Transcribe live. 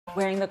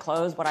Wearing the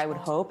clothes, what I would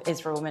hope is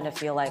for women to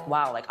feel like,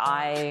 wow, like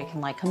I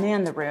can like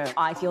command the room.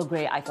 I feel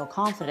great, I feel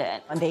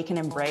confident. And they can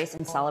embrace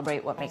and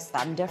celebrate what makes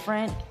them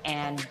different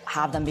and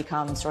have them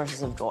become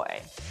sources of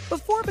joy.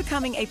 Before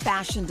becoming a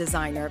fashion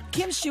designer,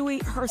 Kim Shui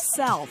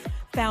herself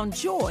found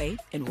joy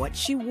in what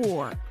she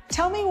wore.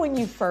 Tell me when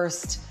you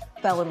first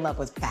fell in love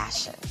with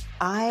fashion.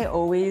 I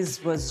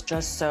always was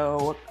just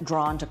so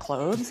drawn to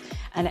clothes,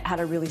 and it had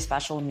a really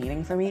special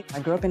meaning for me.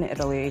 I grew up in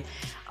Italy.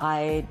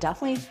 I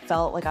definitely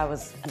felt like I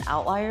was an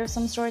outlier of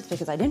some sorts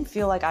because I didn't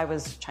feel like I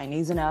was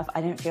Chinese enough,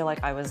 I didn't feel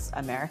like I was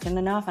American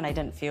enough, and I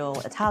didn't feel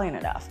Italian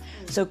enough.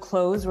 So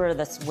clothes were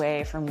this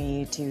way for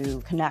me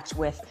to connect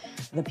with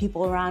the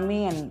people around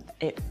me, and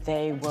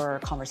they were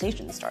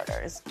conversation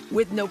starters.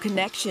 With no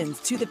connections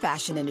to the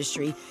fashion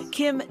industry,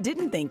 Kim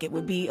didn't think it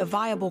would be a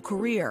viable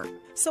career.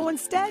 So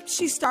instead,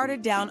 she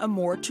started down a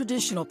more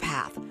traditional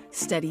path,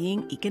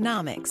 studying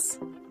economics.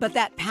 But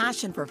that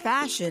passion for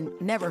fashion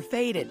never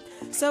faded,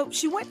 so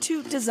she went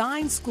to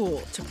design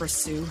school to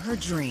pursue her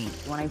dream.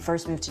 When I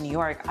first moved to New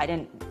York, I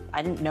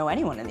didn't know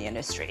anyone in the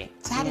industry.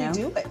 So how do you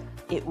do it?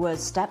 It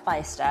was step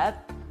by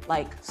step,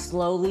 like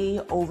slowly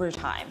over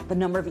time. The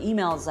number of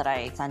emails that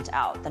I sent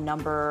out, the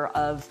number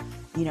of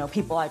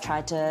people I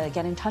tried to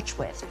get in touch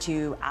with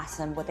to ask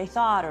them what they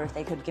thought or if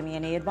they could give me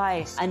any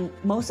advice. And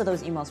most of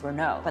those emails were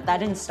no, but that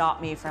didn't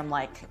stop me from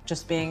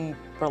just being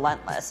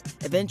relentless.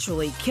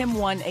 Eventually, Kim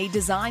won a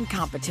design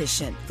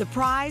competition. The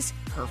prize,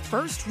 her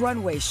first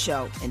runway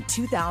show in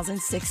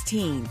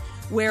 2016,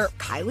 where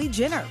Kylie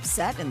Jenner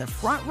sat in the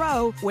front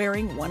row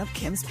wearing one of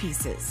Kim's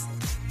pieces.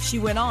 She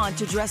went on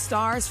to dress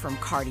stars from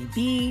Cardi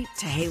B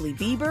to Hailey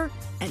Bieber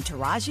and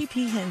Taraji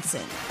P.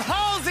 Henson.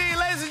 Halsey,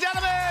 ladies and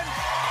gentlemen!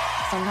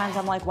 Sometimes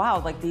I'm like, wow,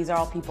 these are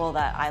all people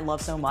that I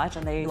love so much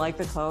and they like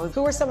the clothes.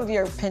 Who are some of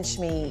your pinch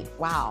me,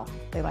 wow,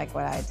 they like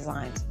what I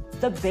designed?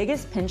 The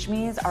biggest pinch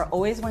me's are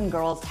always when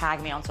girls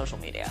tag me on social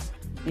media.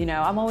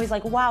 I'm always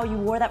like, wow, you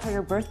wore that for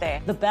your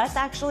birthday. The best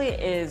actually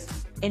is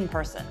in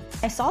person.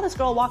 I saw this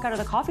girl walk out of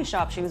the coffee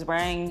shop. She was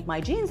wearing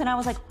my jeans and I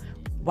was like,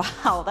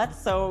 wow,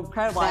 that's so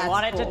incredible. I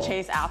wanted to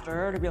chase after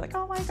her to be like,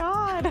 oh my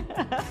God.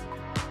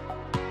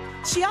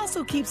 She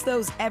also keeps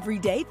those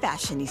everyday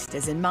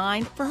fashionistas in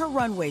mind for her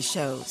runway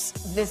shows.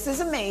 This is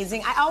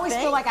amazing. I always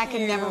feel like I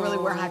can never really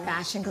wear high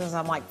fashion because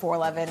I'm like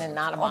 4'11" and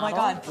not a model. Oh my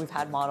God, we've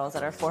had models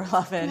that are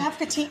 4'11". You have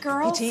petite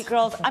girls? Petite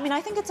girls. I mean, I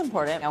think it's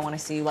important. I want to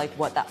see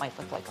what that might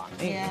look like on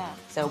me. Yeah.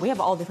 So we have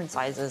all different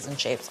sizes and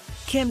shapes.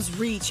 Kim's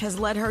reach has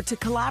led her to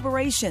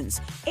collaborations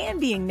and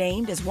being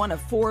named as one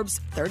of Forbes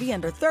 30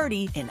 Under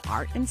 30 in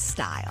art and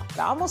style.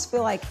 I almost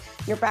feel like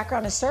your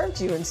background has served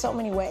you in so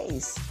many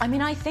ways. I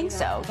mean, I think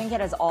so. I think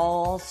it has all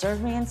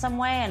served me in some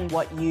way, and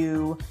what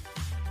you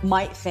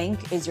might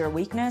think is your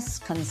weakness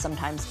can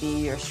sometimes be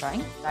your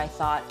strength. I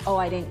thought, oh,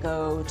 I didn't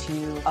go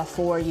to a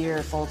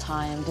 4-year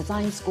full-time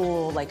design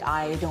school,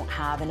 I don't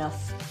have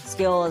enough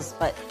skills,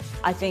 but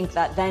I think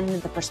that then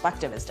the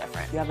perspective is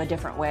different. You have a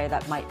different way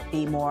that might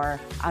be more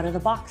out of the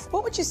box.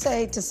 What would you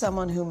say to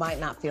someone who might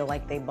not feel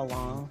like they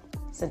belong?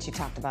 Since you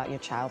talked about your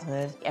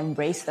childhood.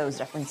 Embrace those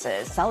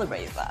differences,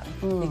 celebrate them,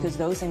 because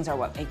those things are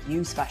what make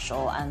you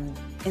special, and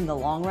in the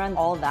long run,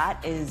 all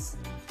that is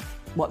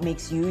what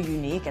makes you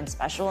unique and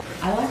special.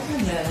 I like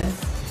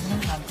this. I'm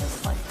gonna have this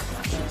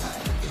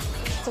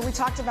So we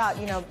talked about,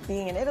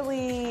 being in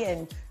Italy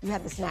and you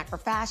had this knack for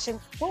fashion.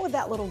 What would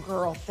that little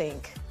girl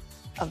think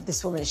of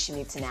this woman as she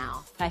meets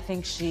now? I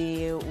think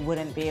she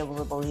wouldn't be able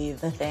to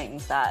believe the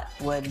things that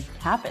would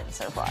happen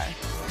so far.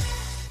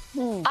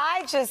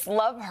 I just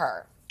love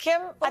her.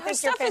 Kim, I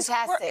think you're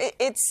fantastic.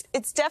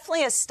 It's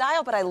definitely a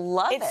style, but I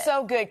love it. It's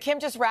so good. Kim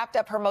just wrapped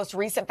up her most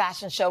recent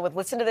fashion show with,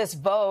 listen to this,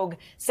 Vogue,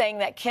 saying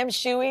that Kim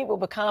Shui will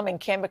become and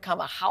can become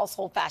a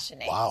household fashion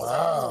name. Wow. So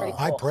that's pretty cool.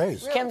 High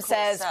praise. Kim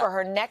says for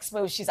her next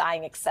move, she's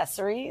eyeing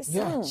accessories.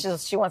 Yeah.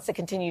 She wants to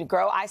continue to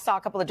grow. I saw a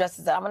couple of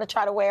dresses that I'm going to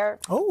try to wear.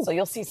 Oh. So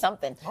you'll see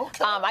something.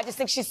 Okay. I just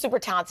think she's super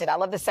talented. I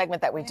love the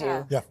segment that we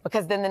do. Yeah.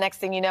 Because then the next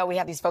thing you know, we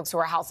have these folks who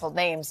are household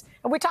names.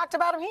 And we talked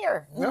about them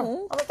here. Yeah.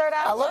 On the third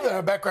hour. I love that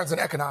her background's in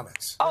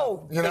economics.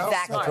 Oh,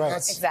 exactly. That's right.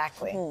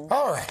 Exactly.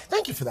 All right.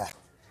 Thank you for that.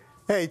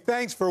 Hey,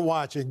 thanks for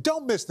watching.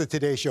 Don't miss the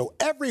Today Show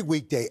every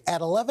weekday at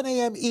 11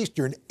 a.m.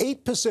 Eastern,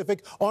 8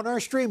 Pacific on our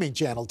streaming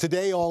channel,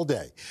 Today All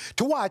Day.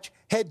 To watch,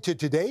 head to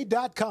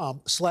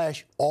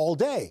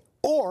today.com/allday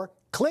or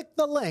click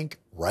the link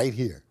right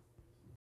here.